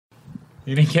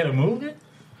You didn't get a movie?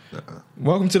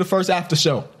 Welcome to the first after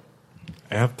show.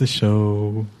 After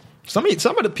show. Some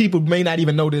of the people may not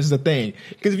even know this is a thing.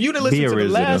 Because if you didn't listen to the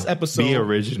last episode. Be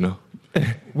original.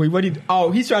 Wait, what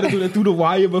he's trying to do that through the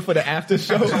wire, but for the after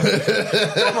show?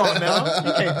 Come on now.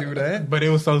 You can't do that. But it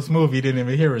was so smooth, you didn't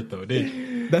even hear it, though, did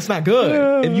you? That's not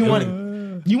good. If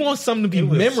you want something to be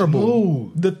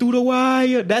memorable. Smooth. The through the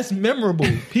wire, that's memorable.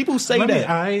 People say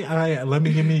that. Let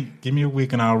me give me a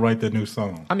week and I'll write the new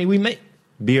song. I mean, we make...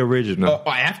 Be original.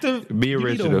 After Be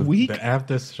original. A week? The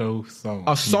after show song.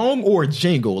 A song or a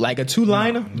jingle? Like a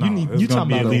two-liner? No, it's going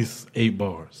to be at least 8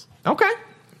 bars. Okay.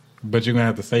 But you're going to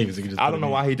have to save it. So you can just I don't know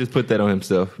why he just put that on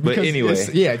himself. But Because anyway.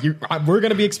 we're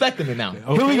going to be expecting it now.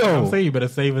 Okay, Here we go. I'm saying you better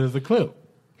save it as a clip.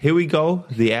 Here we go.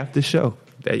 The after show.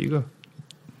 There you go.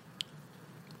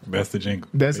 That's the jingle.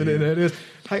 That's it. That is.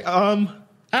 Hey,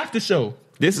 after show.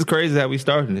 This is crazy how we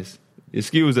starting this.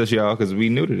 Excuse us, y'all, because we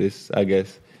new to this, I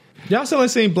guess. Y'all still ain't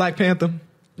seen Black Panther?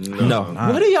 No.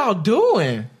 What are y'all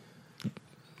doing?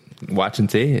 Watching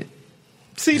Ted.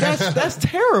 See, that's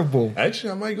terrible. Actually,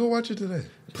 I might go watch it today.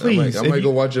 Please, I might go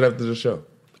watch it after the show.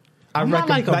 I'm not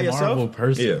like a by Marvel yourself?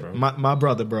 person, Yeah. bro. My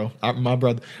brother, bro. My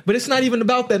brother. But it's not even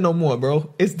about that no more,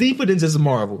 bro. It's deeper than just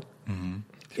Marvel. Mm-hmm.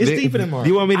 It's deeper than Marvel. Do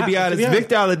you want me to be honest? yeah.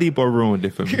 Victor Oladipo ruined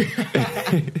it for me.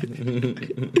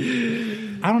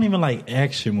 I don't even like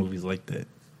action movies like that.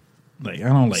 Like, I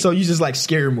don't like... So you just like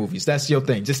scary movies. That's your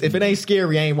thing. Just if it ain't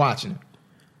scary, I ain't watching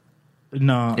it.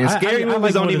 No. And scary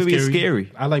movies don't even be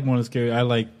scary. I like more than scary. I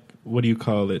like, what do you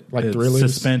call it? Like thrillers?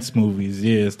 Suspense movies.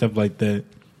 Yeah, stuff like that.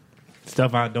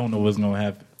 Stuff I don't know what's going to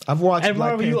happen. I've watched At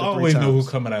Black Marvel, Panther you 3 always know times. who's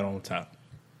coming out on top.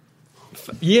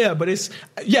 Yeah, but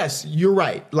yes, you're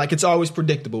right. Like it's always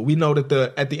predictable. We know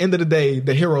that at the end of the day,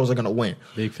 the heroes are gonna win.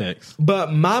 Big facts.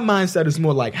 But my mindset is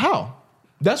more like how.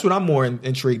 That's what I'm more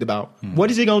intrigued about.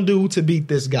 What is he gonna do to beat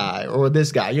this guy or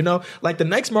this guy? You know, like the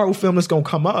next Marvel film that's gonna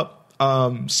come up,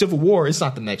 Civil War. It's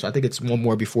not the next. I think it's one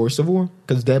more before Civil War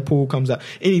because Deadpool comes out.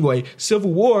 Anyway,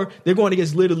 Civil War. They're going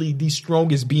against literally the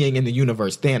strongest being in the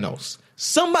universe, Thanos.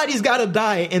 Somebody's got to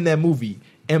die in that movie.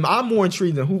 And I'm more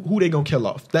intrigued than who they gonna kill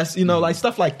off. That's like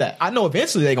stuff like that. I know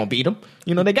eventually they gonna beat them.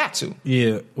 They got to.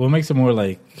 Yeah, what makes it more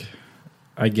like,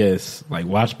 I guess, like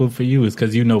watchable for you is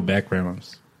because you know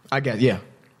backgrounds. I guess, yeah.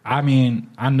 I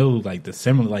mean, I know like the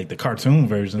similar, like the cartoon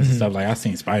versions and stuff. Like I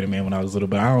seen Spider-Man when I was little,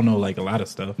 but I don't know like a lot of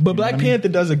stuff. But Black Panther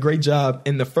does a great job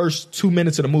in the first 2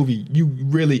 minutes of the movie. You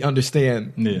really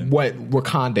understand what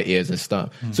Wakanda is and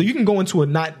stuff. So you can go into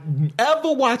not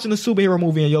ever watching a superhero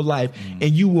movie in your life,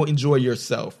 and you will enjoy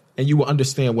yourself. And you will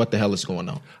understand what the hell is going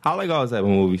on. I like all type of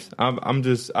movies. I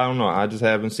don't know. I just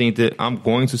haven't seen it. I'm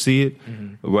going to see it,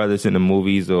 whether it's in the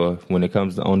movies or when it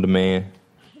comes to on demand.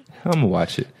 I'm gonna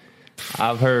watch it.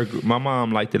 I've heard my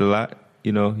mom liked it a lot.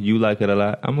 You like it a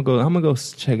lot. I'm gonna go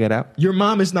check it out. Your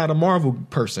mom is not a Marvel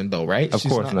person, though, right? Of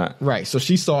course not. Right. So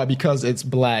she saw it because it's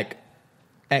Black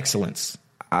excellence.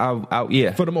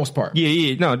 Yeah. For the most part.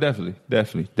 Yeah. No,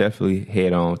 definitely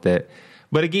head on with that.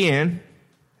 But again,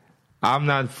 I'm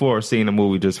not for seeing a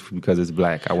movie just because it's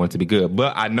Black. I want it to be good,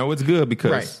 but I know it's good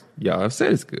because y'all have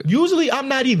said it's good. Usually, I'm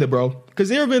not either, bro. Because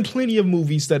there have been plenty of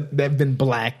movies that have been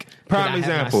Black. Prime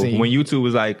example: when YouTube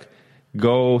was like,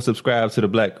 "Go subscribe to the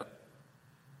Black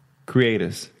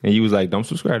creators," and you was like, "Don't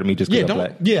subscribe to me just because I'm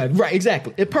Black." Yeah, right,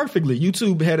 exactly. It perfectly.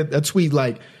 YouTube had a tweet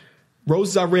like,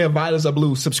 "Roses are red, violets are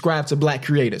blue. Subscribe to Black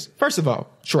creators." First of all,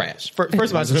 trash. First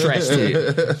of all, it's a trash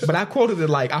tweet. But I quoted it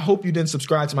like, "I hope you didn't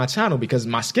subscribe to my channel because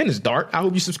my skin is dark. I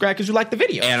hope you subscribe because you like the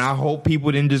video." And I hope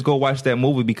people didn't just go watch that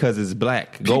movie because it's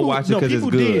Black. Go watch it because it's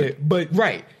good. Did, but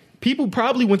right. People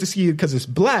probably went to see it because it's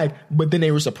Black, but then they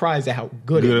were surprised at how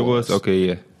good it was. Okay,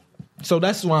 yeah. So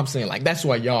that's why I'm saying, like, that's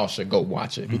why y'all should go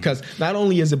watch it. Because not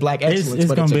only is it Black excellence, it's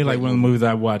but going to a be like great one of the movies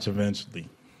I watch eventually.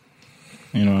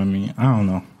 You know what I mean? I don't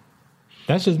know.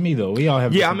 That's just me, though. We all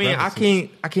have I mean, I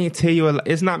can't tell you.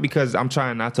 It's not because I'm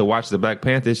trying not to watch the Black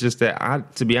Panther. It's just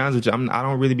that, to be honest with you, I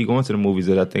don't really be going to the movies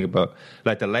that I think about.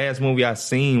 Like, the last movie I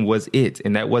seen was It,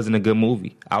 and that wasn't a good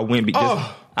movie. I went because...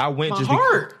 I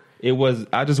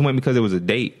just went because it was a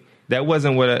date. That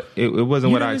wasn't what it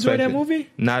wasn't what I expected. You didn't enjoy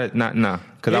that movie? Nah.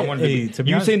 Because I wanted to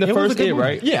be honest, seen the it was first a good It, movie.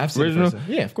 right? Yeah, I've seen Original? the first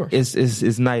one. Yeah, of course.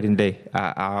 It's night and day.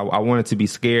 I wanted to be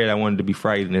scared. I wanted to be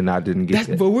frightened, and I didn't get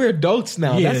that. But we're adults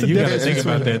now. Yeah, that's the you got to difference. think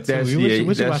about that, too. We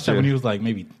watched that true. when he was like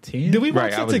maybe 10. Did we watch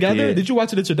Right, I it was a together? kid. Did you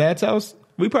watch it at your dad's house?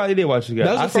 We probably did watch it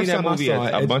together. That was the I've seen first that time I movie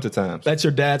saw it. a bunch of times. At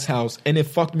your dad's house, and it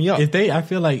fucked me up. I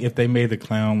feel like if they made the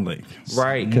clown like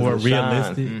more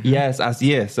realistic, Yes,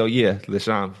 so yeah,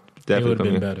 LaShawn it definitely would have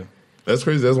been come better. That's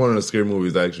crazy. That's one of the scary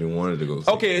movies I actually wanted to go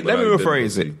see. Okay, but let me I didn't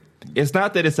rephrase go it. see. It's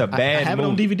not that it's a I bad have it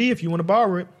movie. on DVD if you want to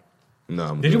borrow it. No,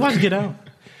 I'm Did you good. watch Get Out?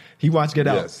 He watched Get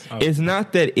Out. Yes. It's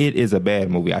not that it is a bad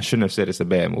movie. I shouldn't have said it's a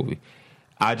bad movie.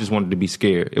 I just wanted to be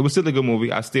scared. It was still a good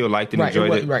movie. I still liked it, Right,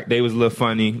 enjoyed it. right. They was little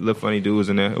funny dudes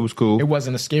in there. It was cool. It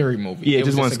wasn't a scary movie. Yeah, it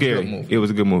just was wasn't a good scary. movie. It was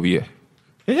a good movie, yeah.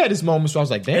 It had its moments where I was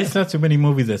like, damn. It's not too many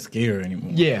movies that scare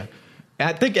anymore. Yeah.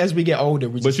 I think as we get older,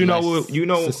 we But just you know less what? You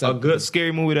know a susceptible. good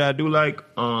scary movie that I do like?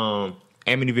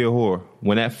 Amityville Horror.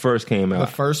 When that first came out. The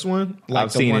first one? Like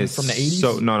I've the seen one it from the 80s?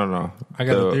 So, no. I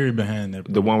got a theory behind that.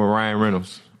 The one with Ryan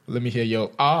Reynolds. Let me hear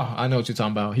yo. I know what you're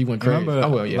talking about. He went crazy. Remember, Oh,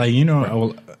 well, yeah. like, you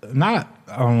know, not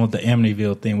I don't know the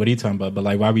Amityville thing. What are you talking about? But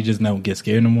like, why we just don't get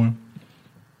scared no more?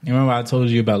 You remember I told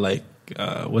you about like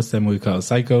what's that movie called?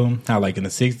 Psycho. How like in the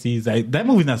 60s, that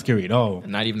movie's not scary at all.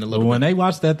 Not even a But little when bit. they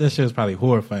watched that shit was probably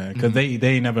horrifying because they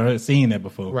ain't never seen that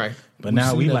before. Right. But We've now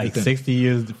seen we like everything. 60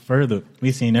 years further.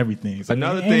 We seen everything. So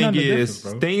Another ain't thing nothing is,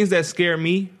 different, bro. things that scare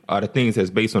me are the things that's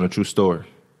based on a true story.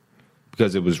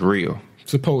 Because it was real.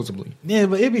 Supposedly. Yeah,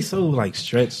 but it'd be so like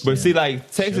stretched. But yeah. see,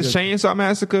 like Texas Chainsaw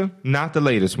Massacre, not the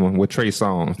latest one with Trey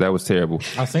Songz. That was terrible.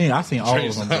 I seen all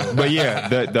of them. Bro. But yeah,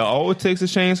 the old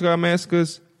Texas Chainsaw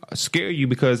Massacres scare you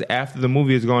because after the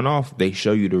movie is going off, they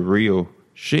show you the real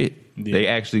shit. Yeah. They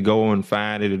actually go and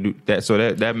find it and do that.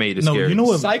 So that made it No, scary. you know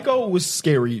what? Psycho was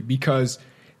scary because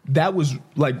that was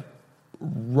like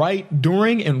right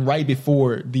during and right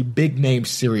before the big name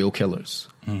serial killers,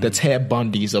 the Ted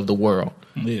Bundys of the world.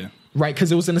 Yeah. Right,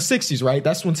 because it was in the 60s, right?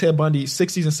 That's when Ted Bundy,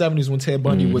 60s and 70s when Ted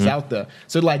Bundy was out there.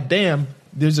 So like, damn,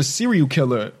 there's a serial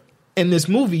killer in this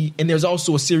movie, and there's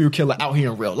also a serial killer out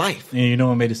here in real life. And you know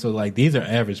what made it so like these are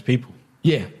average people.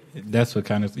 Yeah. That's what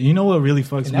kind of you know what really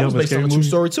fucks And me that up was with based on scary a true movies?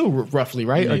 story too, roughly,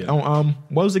 right? Yeah. Like,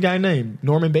 what was the guy named?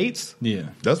 Norman Bates? Yeah.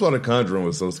 That's why The Conjuring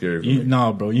was so scary for me.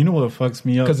 No, bro. You know what fucks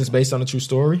me up? Because it's based on a true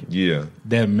story. Yeah.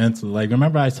 That mental. Like,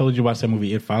 remember I told you watch that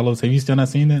movie It Follows? Have you still not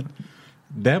seen it?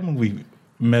 That movie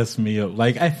messed me up.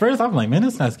 Like, at first I'm like, man,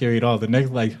 it's not scary at all. The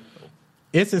next, like,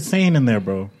 it's a scene in there,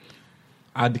 bro.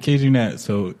 I kid you not.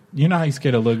 So, you know how you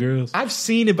scared of little girls? I've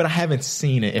seen it, but I haven't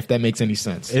seen it, if that makes any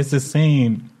sense. It's a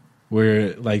scene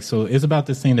where, like, so it's about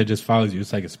this thing that just follows you.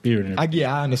 It's like a spirit. And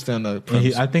I understand the and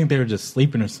premise. I think they were just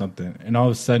sleeping or something. And all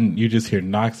of a sudden, you just hear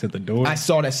knocks at the door. I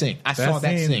saw that scene. I saw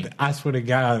that scene. I swear to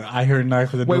God, I heard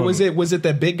knocks at the Wait, door. was it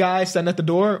that big guy standing at the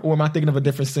door, or am I thinking of a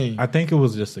different scene? I think it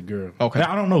was just a girl. Okay.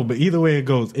 I don't know, but either way it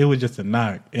goes, it was just a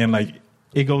knock. And like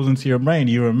it goes into your brain.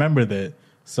 You remember that.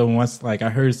 So once like I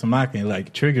heard some knocking, it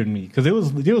like triggered me. Because it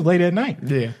was late at night.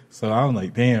 Yeah. So I was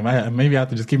like, damn, maybe I have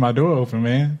to just keep my door open,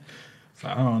 man. So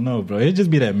I don't know, bro. It just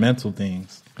be that mental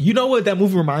things. You know what that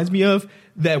movie reminds me of?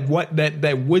 That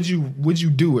would you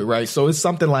do it, right? So it's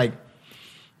something like,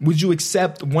 would you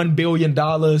accept $1 billion,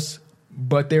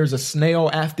 but there's a snail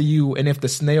after you, and if the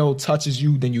snail touches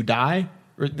you, then you die?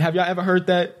 Or, have y'all ever heard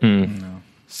that? No.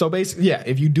 So basically, yeah,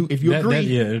 if you agree,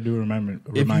 Yeah, I do remind me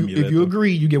if of you that.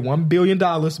 agree, you get $1 billion,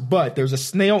 but there's a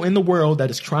snail in the world that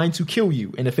is trying to kill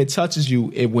you, and if it touches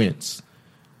you, it wins.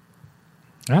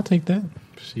 I'll take that.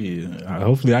 Shit.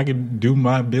 Hopefully I can do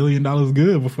my $1 billion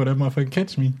good before that motherfucker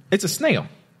catch me. It's a snail.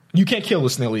 You can't kill a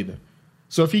snail either.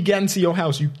 So if he get into your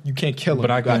house, you can't kill him.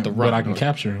 But I You got to run. can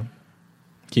capture him.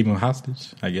 Keep him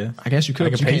hostage, I guess. I guess you could. I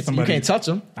can You pay can't, somebody. you can't touch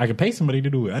him. I can pay somebody to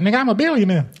do it. I think I'm a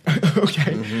billionaire.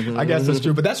 Okay, I guess that's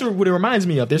true. But that's what it reminds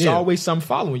me of. There's Yeah. always some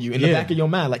following you in the Yeah. back of your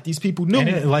mind. Like these people knew. And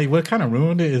it, like what kind of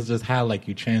ruined it is just how like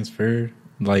you transfer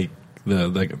like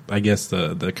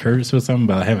the curse or something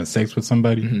about having sex with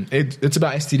somebody. It's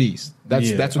about STDs. That's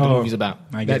Yeah. what the Oh, movie's about.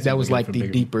 I guess That I'm was looking like for the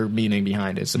bigger. deeper meaning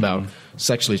behind it. It's about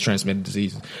sexually transmitted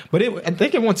diseases. But I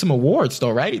think it won some awards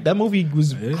though, right? That movie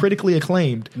was critically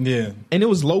acclaimed. Yeah. And it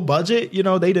was low budget. You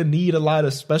know, they didn't need a lot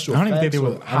of special I don't even effects. think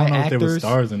there was. or I don't know high if there was actors.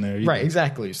 stars in there. Either. Right,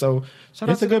 exactly. So shout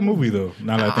out It's to a good that movie though.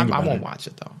 Now that I think I about won't it. watch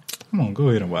it though. Come on, go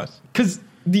ahead and watch. Because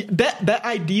that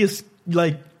idea is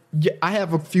like, yeah, I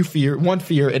have one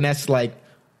fear, and that's like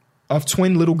of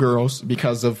twin little girls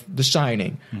because of The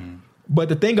Shining. But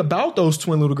the thing about those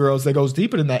twin little girls that goes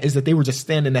deeper than that is that they were just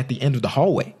standing at the end of the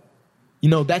hallway. You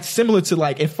know, that's similar to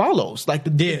like It Follows. Like the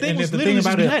thing was literally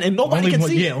just behind, and nobody only can one,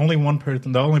 see yeah, it. only one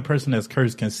person. The only person that's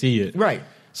cursed can see it. Right.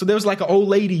 So there was like an old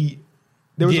lady.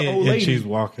 There was Yeah, an old and lady. she's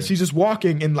walking. She's just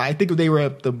walking, and I think they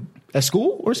were at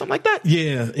school or something like that.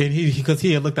 Yeah, and because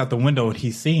he had looked out the window and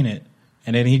he seen it,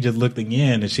 and then he just looked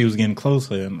again, and she was getting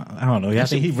closer. And I don't know. I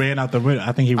think he ran out the window.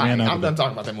 I think he All ran right, out. I'm done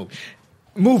talking about that movie.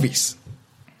 Movies.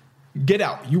 Get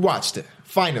Out. You watched it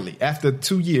finally after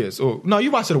 2 years. Or no, you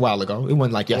watched it a while ago. It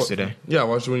wasn't like yesterday. Yeah, I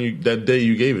watched it that day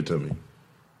you gave it to me.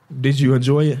 Did you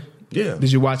enjoy it? Yeah.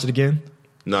 Did you watch it again?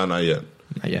 No, not yet.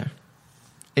 Yeah.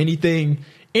 Anything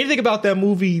about that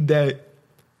movie that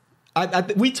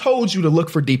we told you to look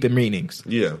for deeper meanings.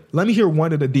 Yeah. Let me hear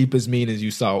one of the deepest meanings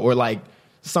you saw, or like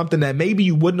something that maybe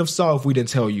you wouldn't have saw if we didn't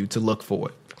tell you to look for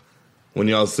it? When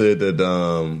y'all said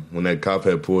that when that cop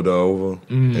had pulled her over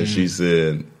and she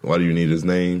said, "Why do you need his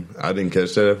name?" I didn't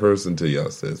catch that at first until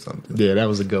y'all said something. Yeah, that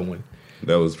was a good one.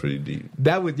 That was pretty deep.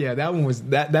 That one was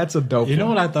that's a dope. You know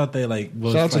one. what I thought they like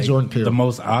was Shout out to like Jordan Peele. the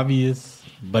most obvious,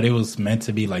 but it was meant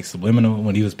to be like subliminal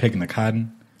when he was picking the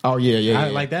cotton. Oh yeah.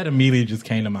 Like that immediately just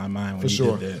came to my mind when For he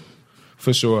sure. did that.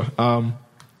 For sure.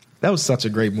 That was such a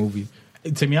great movie.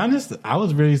 To be honest, I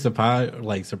was really surprised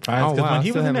because wow, when he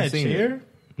I still was in haven't that seen chair, it.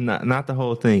 Not the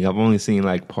whole thing. I've only seen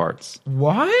like parts.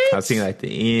 What? I've seen like the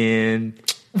end.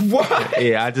 What?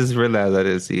 Yeah, I just realized I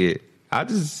didn't see it. I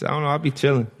don't know. I'll be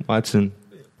chilling watching.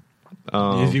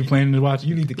 is you planning to watch?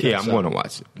 You need to catch Yeah, I'm up. going to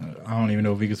watch it. I don't even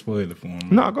know if we can spoil it for him.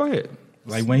 No, go ahead.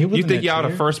 Like when he was You in think that y'all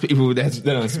chair, the first people that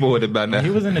done spoiled it by now? When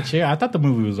he was in the chair, I thought the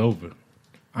movie was over.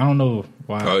 I don't know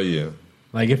why. Oh yeah,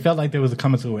 Like it felt like there was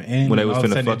coming to an end. when they and was all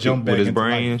of a finna sudden it fuck jumped with back his into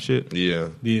brain life. and shit. yeah.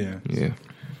 Yeah. Yeah.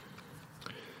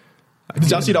 Did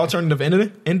y'all see the alternative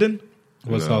ending?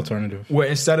 What's the alternative? Where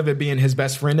instead of it being his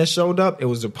best friend that showed up, it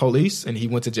was the police, and he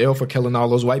went to jail for killing all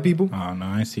those white people. Oh no,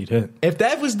 I didn't see that. If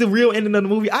that was the real ending of the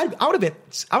movie, I would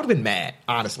have been mad,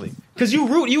 honestly, because you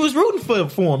was rooting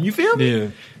for him. You feel me? Yeah.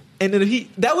 And then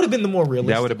that would have been the more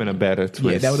realistic. That would have been a better twist.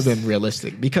 Yeah, that would have been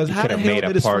realistic. Because how the could've hell made a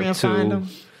did his part friend two find him?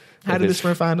 How did of his his-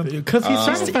 friend find him? Because he's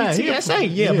certified. TSA,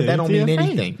 yeah, but that don't mean TSA.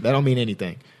 anything. That don't mean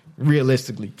anything.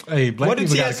 Realistically, Hey, black what do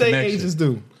people got a TSA connection. agents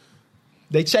do?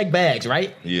 They check bags,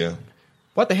 right? Yeah.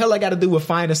 What the hell I got to do with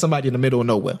finding somebody in the middle of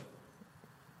nowhere?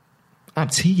 I'm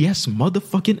TS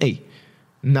motherfucking A.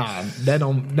 Nah,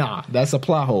 that's a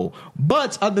plot hole.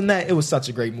 But other than that, it was such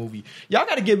a great movie. Y'all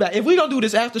got to get back. If we gonna do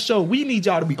this after show, we need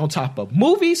y'all to be on top of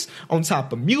movies, on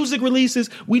top of music releases.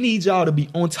 We need y'all to be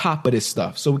on top of this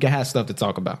stuff so we can have stuff to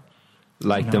talk about.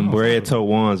 Like them bread toe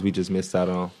ones we just missed out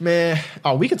on. Man,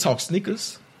 we could talk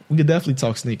sneakers. We could definitely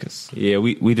talk sneakers. Yeah,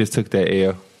 we just took that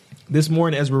L. This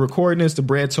morning, as we're recording this, the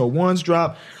Bread Toe Ones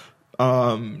drop.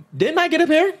 Didn't I get a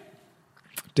pair?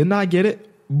 Did not get it.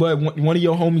 But one of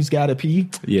your homies got a P.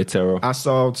 Yeah, Taro. I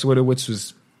saw on Twitter, which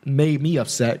made me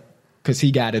upset because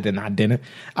he got it and I didn't.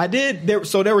 I did.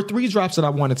 So there were 3 drops that I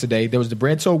wanted today. There was the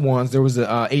Bread Toe Ones. There was the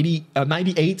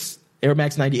 98s, Air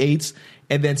Max 98s,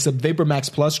 and then some Vapor Max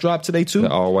Plus dropped today too. The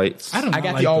all whites. I don't. I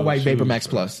got like the all those white Vapor shoes, Max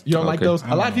bro. Plus. You don't like Okay. those?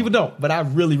 A lot of people don't, but I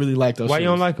really, really like those. Why shoes. you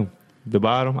don't like them? The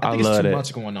bottom. I, think love it's too it.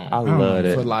 much going on. I love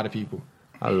for a it. lot of people.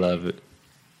 I love it.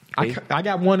 I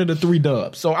got one of the 3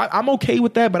 dubs, so I'm okay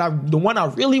with that. But the one I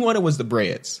really wanted was the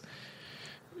Breads.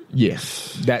 Yeah,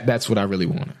 that's what I really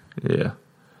wanted. Yeah.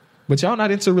 But y'all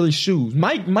not into really shoes.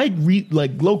 Mike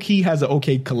like low key has an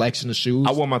okay collection of shoes.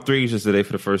 I wore my 3s yesterday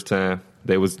for the first time.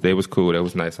 They was cool. They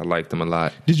was nice. I liked them a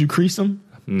lot. Did you crease them?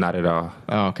 Not at all.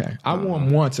 Oh, okay. I wore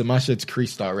them once and my shit's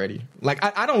creased already. Like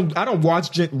I don't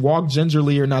walk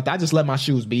gingerly or nothing. I just let my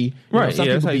shoes be. You know, some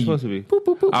Yeah, that's people how you're supposed to be. boop,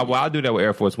 boop, boop. I'll do that with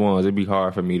Air Force Ones. It'd be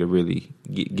hard for me to really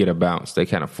get a bounce. They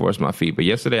kind of force my feet. But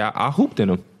yesterday, I hooped in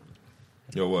them.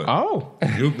 Yo, what? Oh, You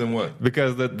hooped in what?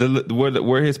 Because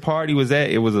where his party was at,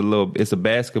 it's a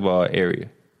basketball area.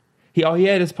 He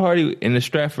had his party in the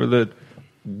Stratford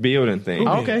building thing.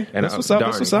 Oh, okay. And That's what's up.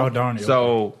 That's what's up. Oh, darn it.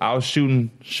 So I was shooting.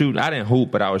 I didn't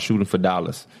hoop, but I was shooting for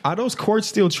dollars. are those courts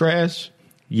still trash?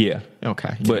 Yeah.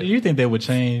 Okay. But Do you think they would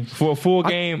change? for a full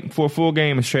game,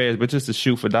 it's trash. But just to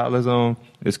shoot for dollars on,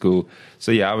 it's cool.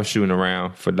 So yeah, I was shooting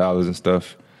around for dollars and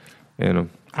stuff. And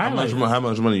How much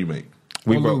money you make?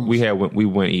 we Or broke. lose? We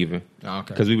went even. Oh,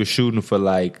 okay. Because we were shooting for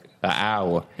like an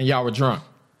hour. And y'all were drunk,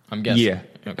 I'm guessing. Yeah.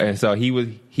 Okay. And so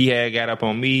he had got up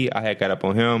on me, I had got up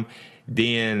on him.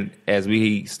 Then as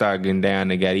we started getting down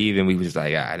and got even, we was just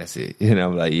like, that's it. And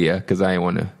I'm like, yeah, because I ain't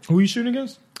want to. Who are you shooting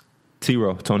against?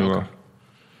 T-Row, Tony Okay. Rowe.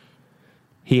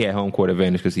 He had home court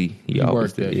advantage because he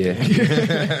always worked it. did.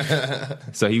 Yeah.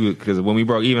 So he was, because when we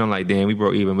broke even, I'm like, damn, we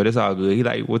broke even, but it's all good. He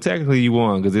like, well, technically you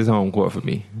won because it's home court for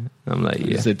me. I'm like,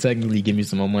 You yeah. said technically give me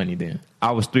some more money then.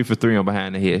 I was 3 for 3 on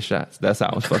behind the head shots. That's how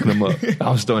I was fucking him up.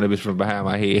 I was throwing a bitch from behind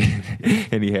my head,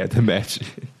 and he had to match it.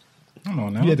 Come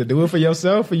on now. You had to do it for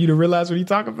yourself for you to realize what he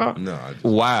talking about? No,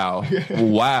 Wow.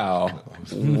 Wow.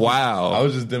 Wow. I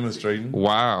was just demonstrating.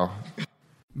 Wow.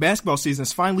 Basketball season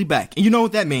is finally back, and you know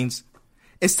what that means.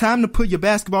 It's time to put your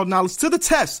basketball knowledge to the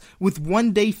test with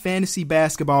one-day fantasy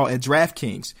basketball at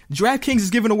DraftKings. DraftKings is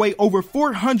giving away over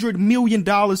 $400 million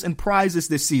in prizes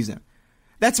this season.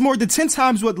 That's more than 10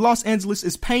 times what Los Angeles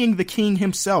is paying the king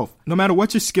himself. No matter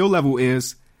what your skill level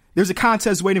is, there's a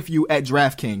contest waiting for you at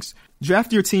DraftKings.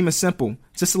 Draft your team is simple.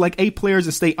 Just select 8 players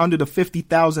and stay under the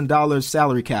 $50,000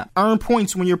 salary cap. Earn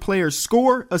points when your players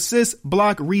score, assist,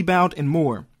 block, rebound, and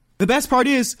more. The best part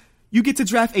is, you get to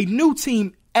draft a new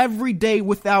team every day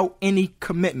without any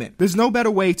commitment. There's no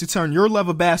better way to turn your love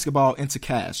of basketball into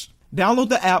cash. Download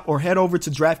the app or head over to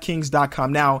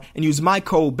DraftKings.com now and use my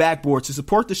code BACKBOARD to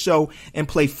support the show and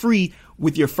play free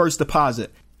with your first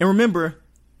deposit. And remember,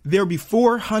 there'll be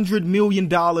 $400 million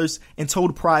in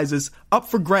total prizes up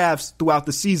for grabs throughout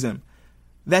the season.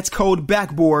 That's code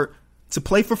BACKBOARD to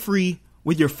play for free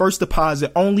with your first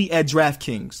deposit only at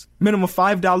DraftKings. Minimum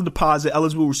 $5 deposit,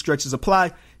 eligible restrictions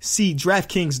apply. See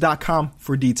DraftKings.com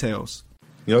for details.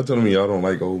 Y'all telling me y'all don't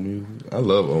like old music? I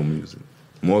love old music.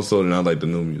 More so than I like the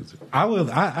new music.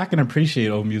 I can appreciate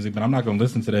old music, but I'm not gonna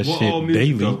listen to that shit old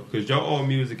music, daily. Because your old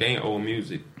music ain't old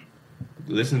music.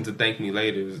 Listen to "Thank Me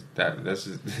Later." That's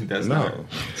not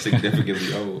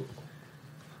significantly old.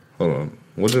 Hold on.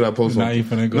 What did I post Now on? you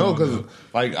finna go No, on, because though.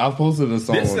 like I posted a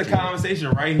song. This is on the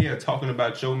conversation right here talking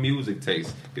about your music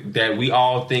taste that we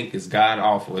all think is god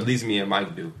awful. At least me and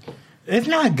Mike do. It's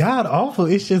not god awful.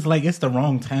 It's just like it's the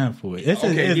wrong time for it.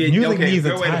 Music needs a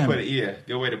good way to time. put it. Yeah,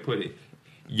 good way to put it.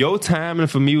 Your timing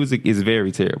for music is very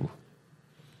terrible.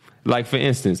 Like for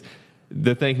instance,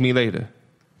 the "Thank Me Later."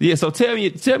 Yeah, so tell me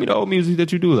the old music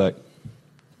that you do like.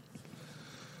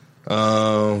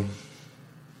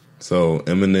 So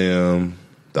Eminem,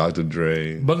 Dr.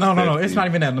 Dre. But no, 50, it's not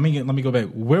even that. Let me go back.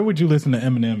 Where would you listen to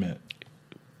Eminem at?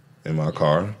 in my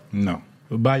car. No,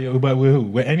 by with who?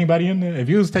 With anybody in there? If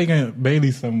you was taking Bailey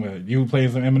somewhere, you would play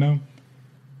some Eminem.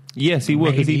 Yes, he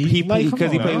would because he Maybe. Like,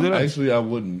 plays come on, it up. Actually, I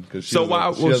wouldn't. Cause So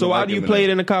why do you play it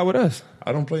in the car with us?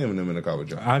 I don't play Eminem in the car with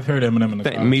y'all. I've heard Eminem in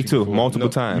the car. Me too, before. multiple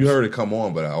No, times. you heard it come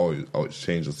on, but I always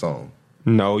change the song.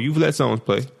 No, you've let songs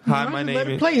play. Hi, I my just name let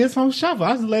it is. play. It's on shuffle.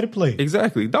 I just let it play.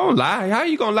 Exactly. Don't lie. How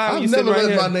you gonna lie when I've you sitting never right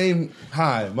let here? my name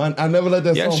high. I never let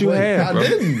that Yes, song you play. have, I bro.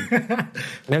 didn't.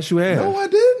 Yes, you have. No, I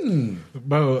didn't.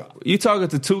 Bro, You talking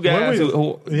to two guys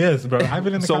who yes, bro. I've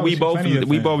been in the so car we with you both plenty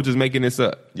of times. just making this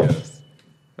up. Yes.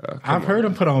 I've heard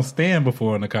him put on Stand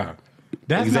before in the car.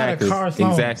 That's Exactly. not a car song.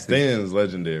 Exactly. Stan's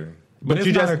legendary. But it's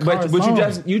you not just a car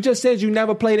song. you just said you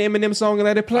never played an Eminem song and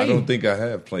let it play. I don't think I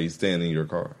have played Stan in your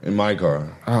car. In my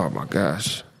car. Oh my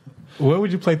gosh. Where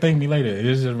would you play Thank Me Later?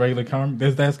 It's just regular car.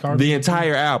 That's car. The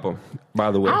entire album,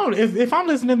 by the way. I don't. If I'm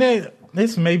listening to that,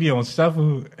 this may be on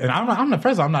shuffle, and I'm the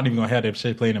first. I'm not even gonna have that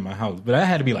shit playing in my house. But I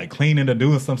had to be like cleaning or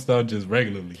doing some stuff just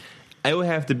regularly. It would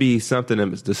have to be something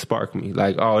to spark me.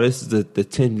 Like, oh, this is the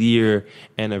 10th year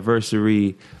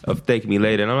anniversary of Thank Me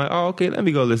Later. And I'm like, oh, okay, let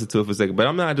me go listen to it for a second. But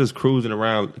I'm not just cruising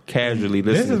around casually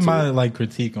listening to This is my it. like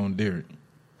critique on Derek.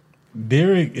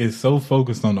 Derek is so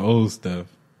focused on the old stuff.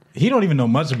 He don't even know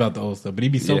much about the old stuff, but he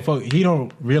be so Yeah. focused. He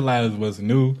don't realize what's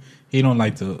new. He don't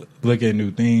like to look at new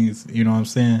things. You know what I'm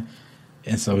saying?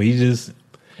 And so he just,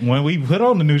 when we put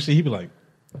on the new shit, he be like,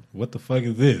 what the fuck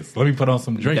is this? Let me put on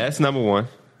some Drake. That's number one.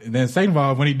 And then second of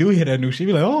all, when he do hear that new shit, he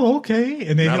be like, oh, okay.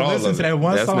 And then Not he'll all listen of to it. that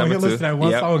one That's song. number He'll listen two. to that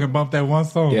one Yep. song and bump that one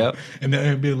song. Yep. And then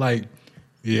he'll be like,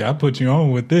 yeah, I put you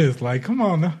on with this. Like, come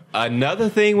on now. Another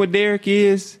thing with Derek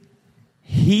is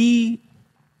he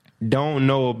don't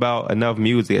know about enough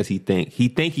music as he think. He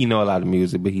think he know a lot of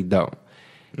music, but he don't.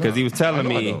 Because he was telling I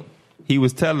know I me,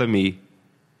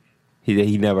 don't.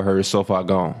 he never heard So Far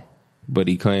Gone, but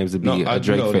he claims to be No, a I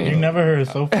Drake know fan. You never heard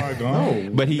So Far Gone?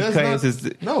 No. But he that's claims not-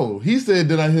 it's- No, he said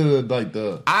that I hear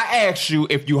the I asked you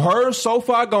if you heard So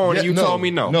Far Gone, and you no, told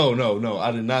me no. No,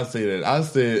 I did not say that. I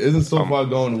said, isn't So Far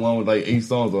Gone the one with like 8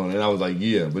 songs on it? And I was like,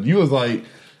 yeah. But you was like,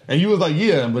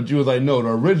 yeah, but you was like, no, the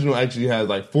original actually has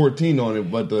like 14 on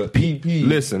it, but the EP.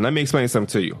 Listen, let me explain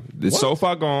something to you. The So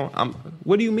Far Gone.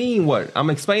 What do you mean? What? I'm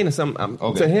explaining something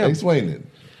to him. Explain it.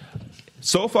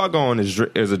 So Far Gone is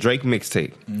a Drake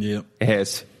mixtape. Yep. It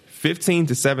has 15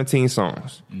 to 17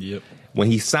 songs. Yep. When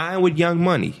he signed with Young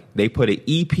Money, they put an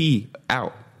EP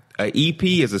out. An EP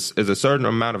is a certain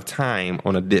amount of time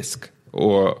on a disc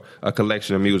or a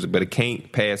collection of music, but it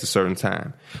can't pass a certain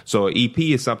time. So an EP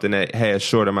is something that has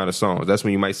short amount of songs. That's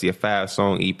when you might see a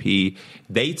 5-song EP.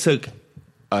 They took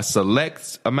a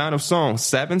select amount of songs,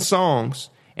 7 songs,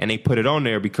 and they put it on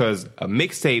there because a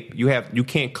mixtape you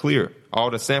can't clear. All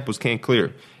the samples can't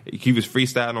clear. He was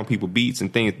freestyling on people beats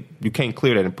and things. You can't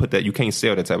clear that and put that. You can't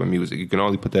sell that type of music. You can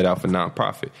only put that out for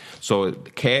nonprofit. So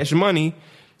Cash Money,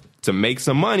 to make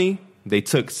some money, they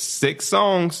took 6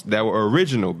 songs that were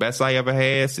original. Best I Ever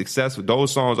Had, Successful.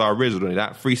 Those songs are original. They're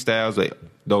not freestyles.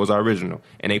 Those are original.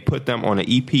 And they put them on an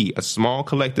EP, a small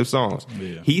collective songs.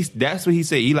 Yeah. That's what he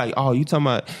said. He like, oh, you talking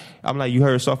about, I'm like, you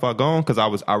heard So Far Gone? Because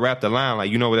I rapped the line like,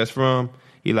 you know where that's from?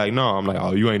 He like, no. I'm like,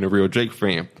 oh, you ain't a real Drake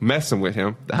fan. Messing with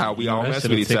him. How we all that mess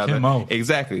should've with each ticked other. him off.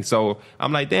 Exactly. So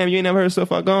I'm like, damn, you ain't never heard So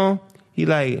Far Gone? He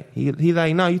like,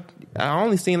 no, I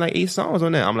only seen like 8 songs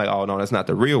on that. I'm like, oh no, that's not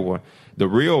the real one. The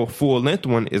real full length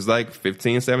one is like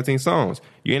 15, 17 songs.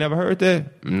 You ain't never heard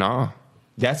that? Nah.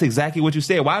 That's exactly what you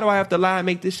said. Why do I have to lie and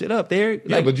make this shit up, Derek?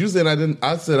 Yeah, but you said I didn't.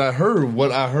 I said I heard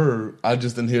what I heard. I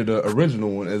just didn't hear the original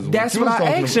one. That's what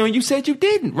I asked you, and you said you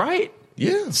didn't, right?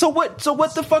 Yeah. So what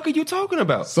the fuck are you talking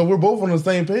about? So we're both on the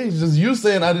same page. Just you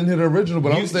saying I didn't hear the original,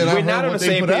 but I'm saying I heard not on what the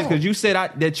they same put page out. because you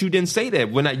said that you didn't say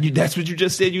that. That's what you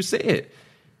just said. You said.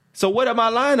 So what am I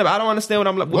lying about? I don't understand what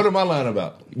I'm like. What am I lying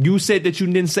about? You said that you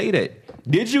didn't say that.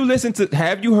 Did you listen to?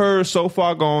 Have you heard So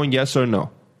Far Gone? Yes or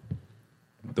no?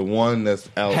 The one that's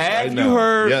out. Have right you now.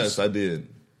 heard? Yes, I did.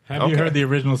 Have you heard the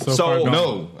original so far? Gone?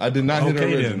 No, I did not hear the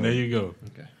Okay, original. then there you go.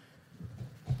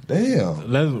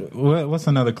 Damn. What's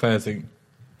another classic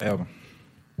album?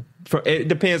 It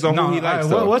depends on who he likes.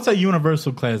 What's a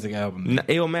universal classic album?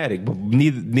 Illmatic, but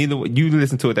neither you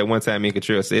listened to it that one time. Me and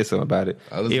Katrina said something about it.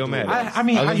 Illmatic.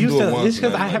 I used to. It's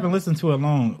because I haven't listened to it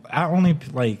long. I only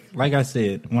like I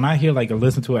said, when I hear like a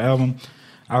listen to an album,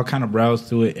 I'll kind of browse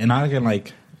through it and I can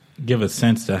like give a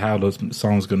sense to how those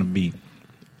songs going to be.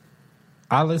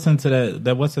 I listened to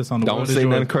that. What's that song? Don't say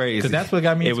nothing crazy. Because that's what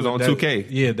got me. It was on 2K.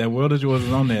 Yeah, that World Is Yours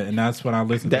was on there, and that's when I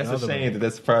listened. That's to a shame that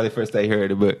that's probably the first I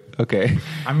heard it, but okay.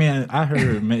 I mean, I heard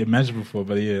it mentioned before,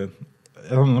 but yeah.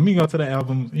 Let me go to the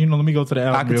album. Let me go to the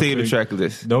album. I can tell you the track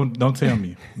list. Don't tell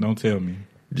me. Don't tell me.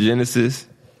 Genesis,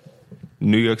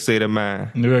 New York State of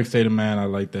Mind. New York State of Mind. I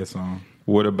like that song.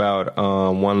 What about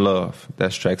One Love?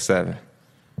 That's track 7.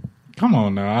 Come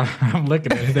on now, I'm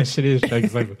looking at it. That shit is track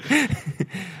 7.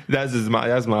 That's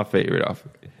my favorite off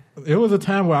of it. It was a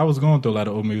time where I was going through a lot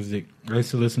of old music. I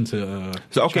used to listen to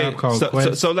Tribe Called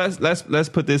Quest. So let's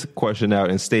put this question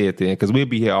out instead then, because we'll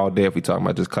be here all day if we talk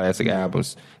about just classic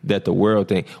albums that the world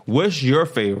think. What's your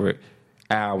favorite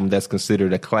album that's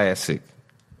considered a classic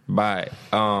by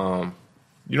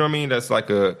you know what I mean? That's like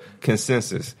a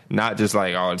consensus, not just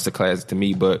like it's a classic to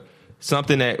me, but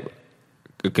something that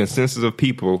a consensus of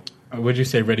people. Would you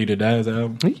say Ready to Die is an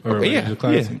album? Or yeah,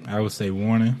 classic? Yeah. I would say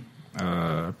Warning.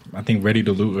 I think Ready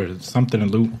to Loot or Something to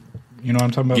Loot. You know what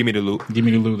I'm talking about? Give Me the Loot. Give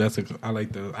Me the Loot. I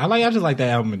just like that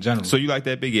album in general. So you like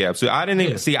that Biggie album? So I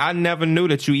didn't see. I never knew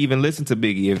that you even listened to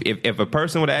Biggie. If a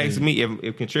person would have asked me,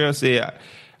 if Contreras said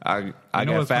I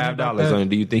got $5 on it,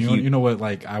 do you think you know what?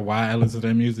 Like why I listen to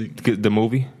that music? The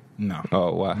movie? No.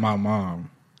 Oh, why? My mom.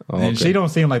 Oh, and okay. she don't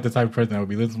seem like the type of person that would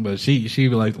be listening, but she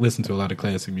would like listen to a lot of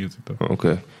classic music though.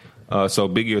 Okay. So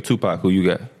Biggie or Tupac? Who you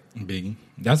got? Biggie.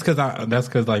 That's because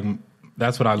like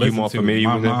that's what I listen to. You more familiar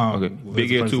my with him? mom Okay. was Biggie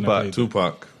the or person that Tupac? played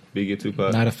Tupac. Biggie or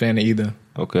Tupac? Not a fan of either.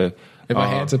 Okay. If I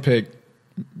had to pick,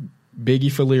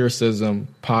 Biggie for lyricism,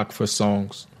 Pac for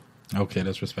songs. it. Okay,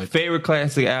 that's respectful. Favorite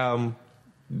classic album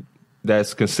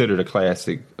that's considered a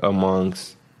classic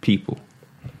amongst people?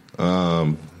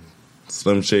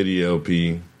 Slim Shady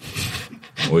LP.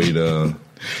 Oida.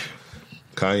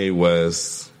 Kanye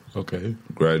West. Okay.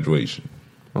 Graduation.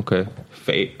 Okay.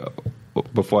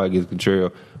 Before I get to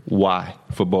Contrario, why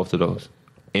for both of those?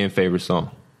 And favorite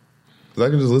song? Because I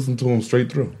can just listen to them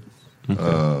straight through.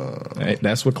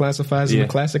 That's what classifies as a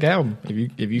classic album.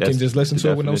 If you can just listen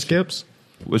to it with no skips.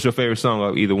 What's your favorite song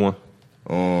of either one?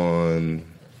 On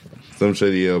Slim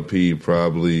Shady LP,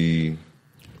 probably.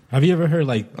 Have you ever heard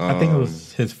I think it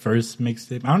was his first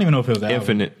mixtape. I don't even know if it was an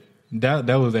Infinite. Album.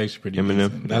 That was actually pretty Eminem.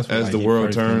 decent. That's when, As the he World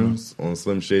first came out. Turns on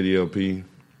Slim Shady LP.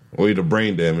 Or either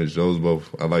Brain Damage. Those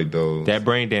both. I like those. That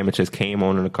Brain Damage just came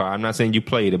on in the car. I'm not saying you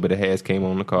played it, but it has came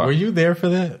on in the car. Were you there for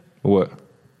that? What?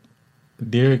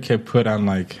 Derek kept put on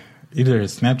either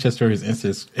his Snapchat story or his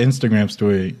Instagram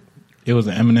story. It was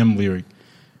an Eminem lyric,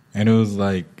 and it was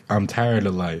like, "I'm tired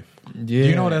of life." Yeah.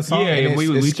 You know that song? Yeah, and we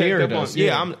it checked scared up on. us,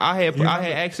 Yeah, I had You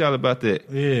asked y'all about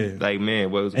that. Yeah. Like, man,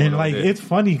 what was going And on there? it's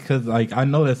funny because I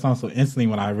know that song so instantly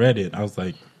when I read it. I was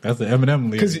like, "That's the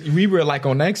Eminem lyric." Because we were on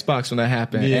Xbox when that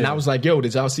happened, Yeah. and I was like, "Yo,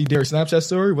 did y'all see Derek's Snapchat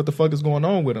story? What the fuck is going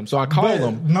on with him?" So I called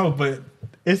him. No, but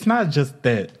it's not just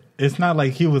that. It's not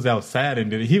like he was outside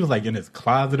and did it. He was in his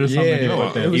closet or something. Yeah, and he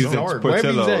put that. it was He was in dark. Wherever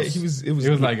he was at, Portillo's. it was It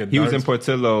was like a he was in dark-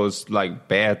 Portillo's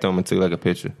bathroom and took a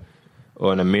picture,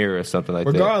 or in a mirror or something like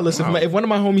regardless. that. If one of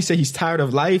my homies say he's tired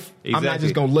of life, I'm not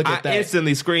just gonna look at I that.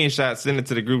 instantly screenshot, send it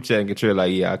to the group chat, and get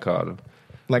I called him.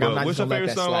 Like, I'm But not what's just your gonna let favorite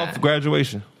that song slide. off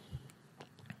Graduation?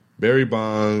 Barry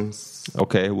Bonds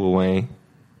Okay, Lil Wayne.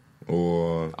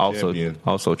 or Champion.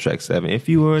 Also track 7. If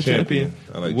you were a champion,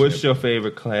 I like what's Champion. your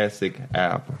favorite classic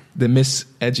album? The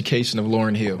Miseducation of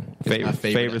Lauryn Hill is my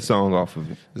Favorite song off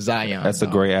of it? Zion. That's a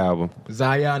dog. great album.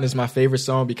 Zion is my favorite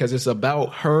song because it's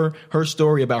about her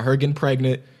story about her getting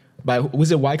pregnant by,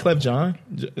 was it Wyclef Jean?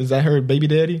 Is that her baby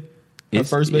daddy? Her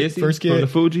first is he kid from the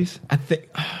Fugees. I think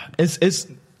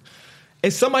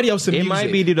it's somebody else in It music.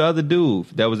 might be the other dude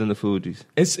that was in the Fugees.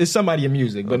 It's somebody in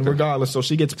music, but regardless, so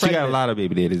she gets She pregnant. got a lot of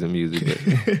baby daddies in music.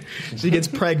 But She gets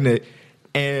pregnant,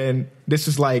 and this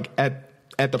is like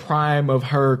at the prime of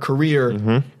her career,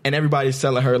 and everybody's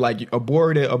telling her like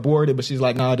abort it, but she's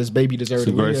like, nah, this baby deserves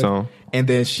It's a great song. And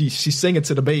then she's singing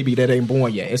to the baby that ain't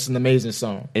born yet. It's an amazing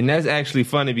song. and that's actually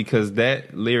funny because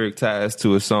that lyric ties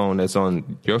to a song that's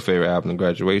on your favorite album,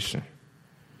 Graduation.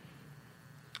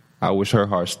 I wish her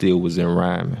heart still was in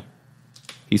rhyming.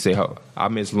 He said, I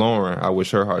miss Lauren. I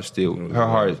wish her heart still,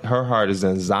 her heart is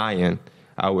in Zion.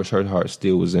 I wish her heart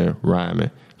still was in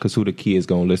rhyming. Because who the kids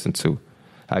gonna listen to?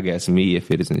 I guess me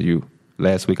if it isn't you.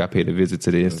 Last week I paid a visit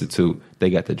to the Institute. They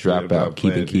got the dropout,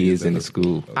 keeping kids in the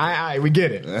school. We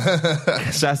get it.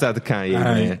 Shouts out to Kanye, All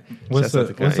man. right. What's Shouts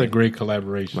out to a Kanye. great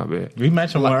collaboration? My bad. We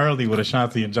mentioned one early with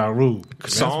Ashanti and Ja Rule.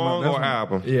 Song or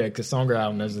album? Yeah, because song or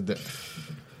album, that's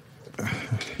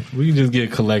We can just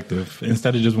get collective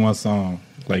instead of just one song,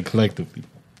 like collectively.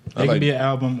 It can be an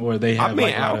album or they have. I mean,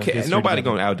 like, a lot of Outkast. history Nobody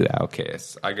together. gonna outdo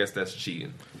Outkast. I guess that's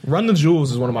cheating. Run the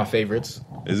Jewels is one of my favorites.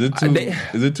 Is it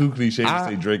too cliche to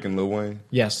say Drake and Lil Wayne?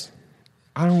 Yes.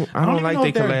 I don't even like know they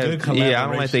if they're a good collabs. Yeah, I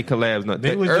don't like they collabs. No,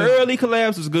 They the was just- early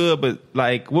collabs was good, but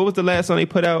like, what was the last song they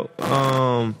put out?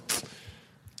 Was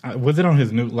it on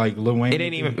his new like Lil Wayne? It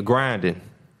ain't even Grinding.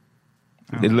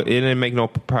 It didn't make no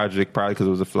project probably because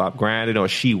it was a flop. Grinding or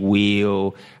She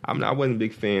Will. I wasn't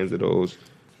big fans of those.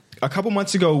 A couple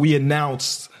months ago, we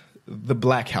announced the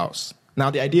Black House.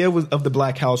 Now, the idea of the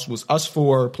Black House was us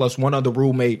four plus one other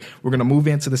roommate. We're going to move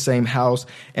into the same house.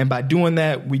 And by doing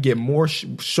that, we get more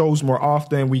shows more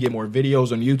often. We get more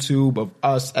videos on YouTube of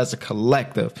us as a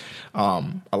collective. A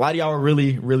lot of y'all are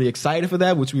really, really excited for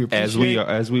that, which we appreciate.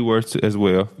 As we were as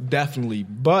well. Definitely.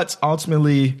 But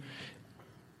ultimately,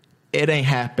 it ain't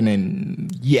happening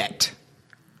yet.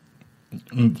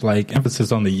 Like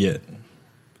emphasis on the yet.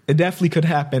 It definitely could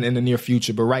happen in the near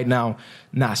future, but right now,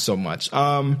 not so much.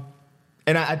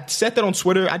 And I said that on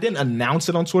Twitter. I didn't announce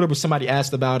it on Twitter, but somebody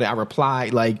asked about it. I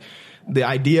replied, like, the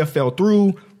idea fell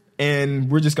through, and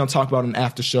we're just going to talk about an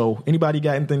after show. Anybody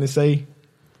got anything to say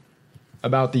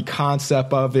about the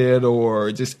concept of it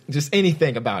or just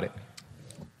anything about it?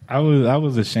 I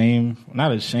was ashamed,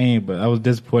 not ashamed, but I was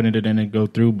disappointed it didn't go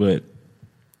through. But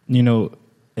you know,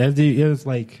 as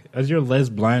you're less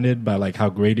blinded by like how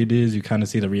great it is, you kind of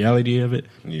see the reality of it,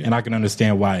 and I can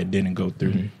understand why it didn't go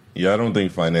through. Mm-hmm. Yeah, I don't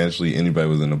think financially anybody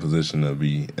was in a position to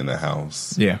be in a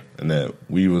house. Yeah. And that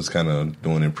we was kind of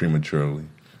doing it prematurely.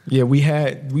 Yeah, we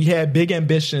had big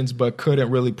ambitions, but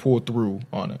couldn't really pull through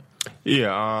on it.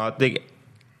 Yeah,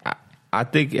 I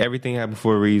think everything happened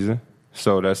for a reason.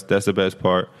 So that's the best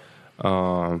part.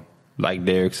 Like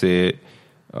Derek said,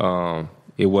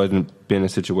 it wasn't been a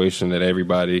situation that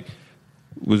everybody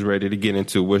was ready to get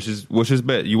into, which is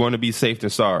better. You want to be safe than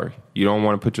sorry. You don't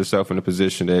want to put yourself in a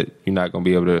position that you're not going to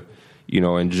be able to,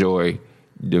 enjoy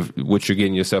what you're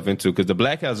getting yourself into. Because the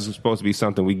Black House is supposed to be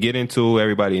something we get into,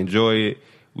 everybody enjoy it,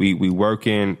 we work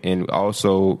in, and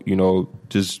also,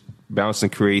 just bouncing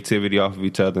creativity off of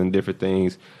each other and different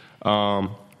things. My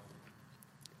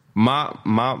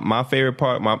favorite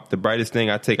part, the brightest thing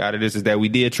I take out of this is that we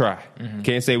did try. Mm-hmm.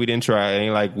 Can't say we didn't try. It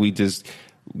ain't like we just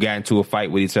got into a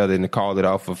fight with each other and called it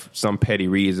off of some petty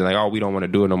reason, like, oh, we don't want to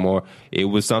do it no more. It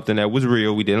was something that was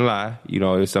real. We didn't lie. It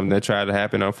was something that tried to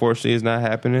happen. Unfortunately, it's not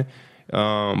happening.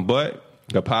 But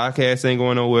the podcast ain't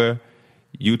going nowhere.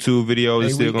 YouTube videos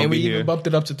is still going to be here. And we even bumped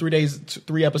it up to 3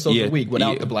 episodes a week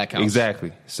without the Black House.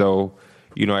 Exactly. So,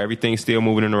 everything's still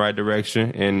moving in the right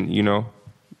direction. And,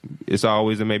 it's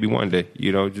always a maybe one day.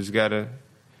 Just got to,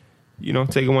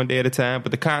 take it one day at a time.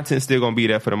 But the content's still going to be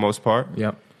there for the most part.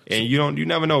 Yep. And you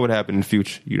never know what happened in the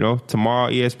future.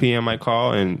 Tomorrow ESPN might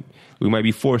call and we might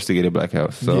be forced to get a Black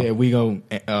House. So. Yeah, we go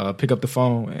pick up the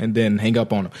phone and then hang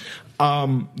up on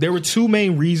them. There were 2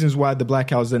 main reasons why the Black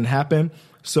House didn't happen.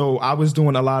 So I was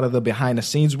doing a lot of the behind the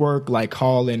scenes work, like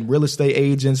calling real estate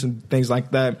agents and things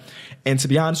like that. And to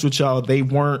be honest with y'all, they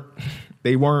weren't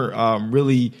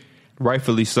really,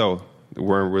 rightfully so, they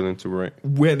weren't willing to rent.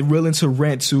 Willing to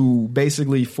rent to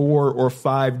basically 4 or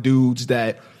 5 dudes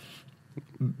that.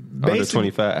 Under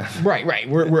 25. Right.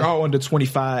 We're all under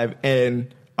 25,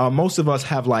 and most of us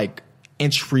have like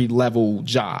entry level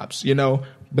jobs,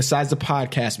 besides the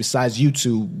podcast, besides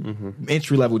YouTube,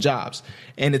 entry level jobs.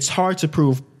 And it's hard to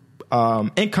prove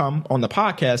income on the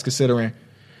podcast considering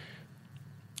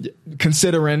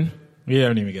we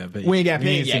haven't even got paid. We ain't got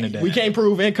paid yet. We can't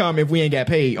prove income if we ain't got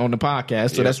paid on the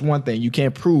podcast. So that's one thing. You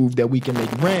can't prove that we can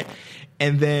make rent.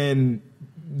 And then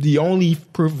the only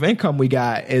proof of income we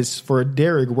got is for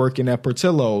Derek working at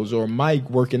Portillo's or Mike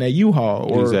working at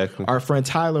U-Haul or Exactly. our friend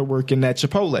Tyler working at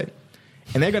Chipotle.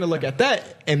 And they're going to look at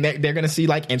that and they're going to see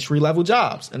like entry level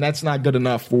jobs. And that's not good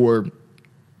enough to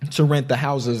rent the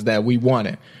houses that we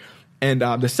wanted. And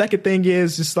the second thing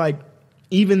is just like,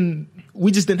 even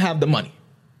we just didn't have the money,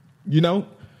 you know,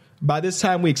 by this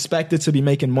time we expected to be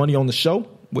making money on the show,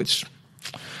 which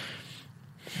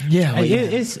yeah,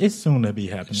 It's soon to be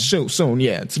happening. soon,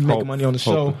 yeah, to make money on the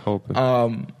show. Hoping.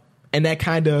 And that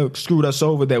kind of screwed us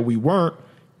over that we weren't,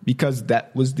 because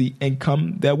that was the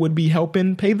income that would be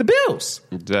helping pay the bills.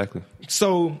 Exactly.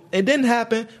 So it didn't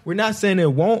happen. We're not saying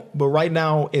it won't, but right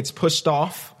now it's pushed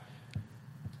off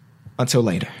until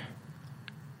later.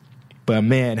 But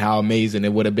man, how amazing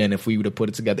it would have been if we would have put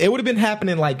it together. It would have been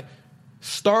happening like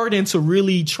starting to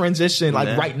really transition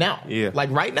like right now. Yeah. Like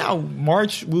right now,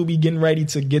 March, we'll be getting ready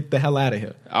to get the hell out of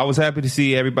here. I was happy to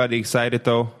see everybody excited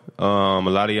though. A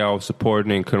lot of y'all was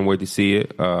supporting and couldn't wait to see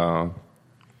it.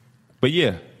 But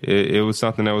yeah, it was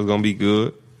something that was gonna be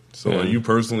good. So are you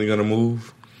personally gonna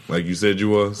move, like you said you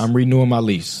was? I'm renewing my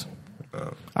lease.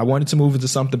 I wanted to move into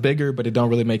something bigger, but it don't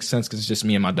really make sense because it's just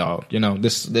me and my dog. You know,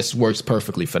 this works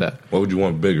perfectly for that. What would you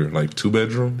want bigger? Like 2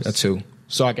 bedrooms? A 2.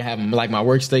 So I can have like my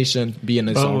workstation be in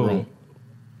its own room.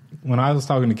 When I was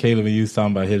talking to Caleb, he was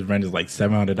talking about his rent is like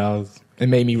 $700. It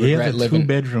made me He regret has a living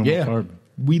 2-bedroom Yeah, apartment.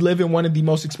 we live in one of the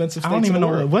most expensive I states don't even in the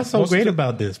know world. what's so Most great of-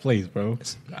 about this place, bro.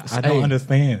 I Hey. don't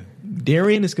understand.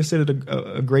 Darien is considered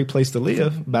a great place to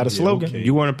live by the slogan. okay.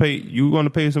 You want to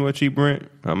pay somewhere cheap rent?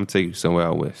 I'm gonna take you somewhere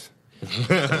out west.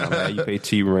 I'm let you pay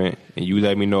cheap rent, and you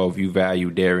let me know if you value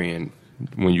Darien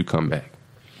when you come back.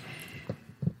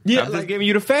 Yeah, I'm just giving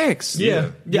you the facts. yeah.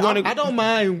 You wanna- I don't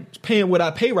mind paying what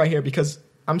I pay right here because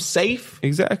I'm safe.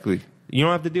 Exactly. You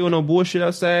don't have to deal with no bullshit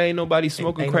outside. Ain't nobody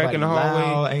smoking Ain't crack in the nobody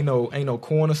hallway. loud, ain't no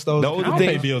corner stores. Those I don't the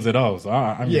pay thing- bills at all, so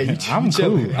I mean, Yeah, you I'm cool.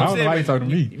 chilling. I don't know why you talking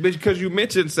to me. Because you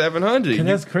mentioned 700. And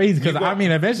that's crazy because I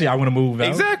mean, eventually I want to move out.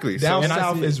 Exactly. Down and I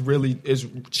south see- is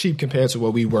cheap compared to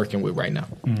what we working with right now.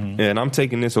 Yeah, and I'm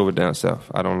taking this over down south.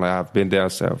 I don't like. I've been down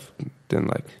south. Didn't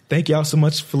like. Thank y'all so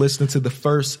much for listening to the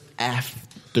first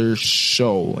after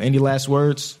show. Any last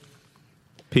words?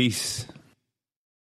 Peace.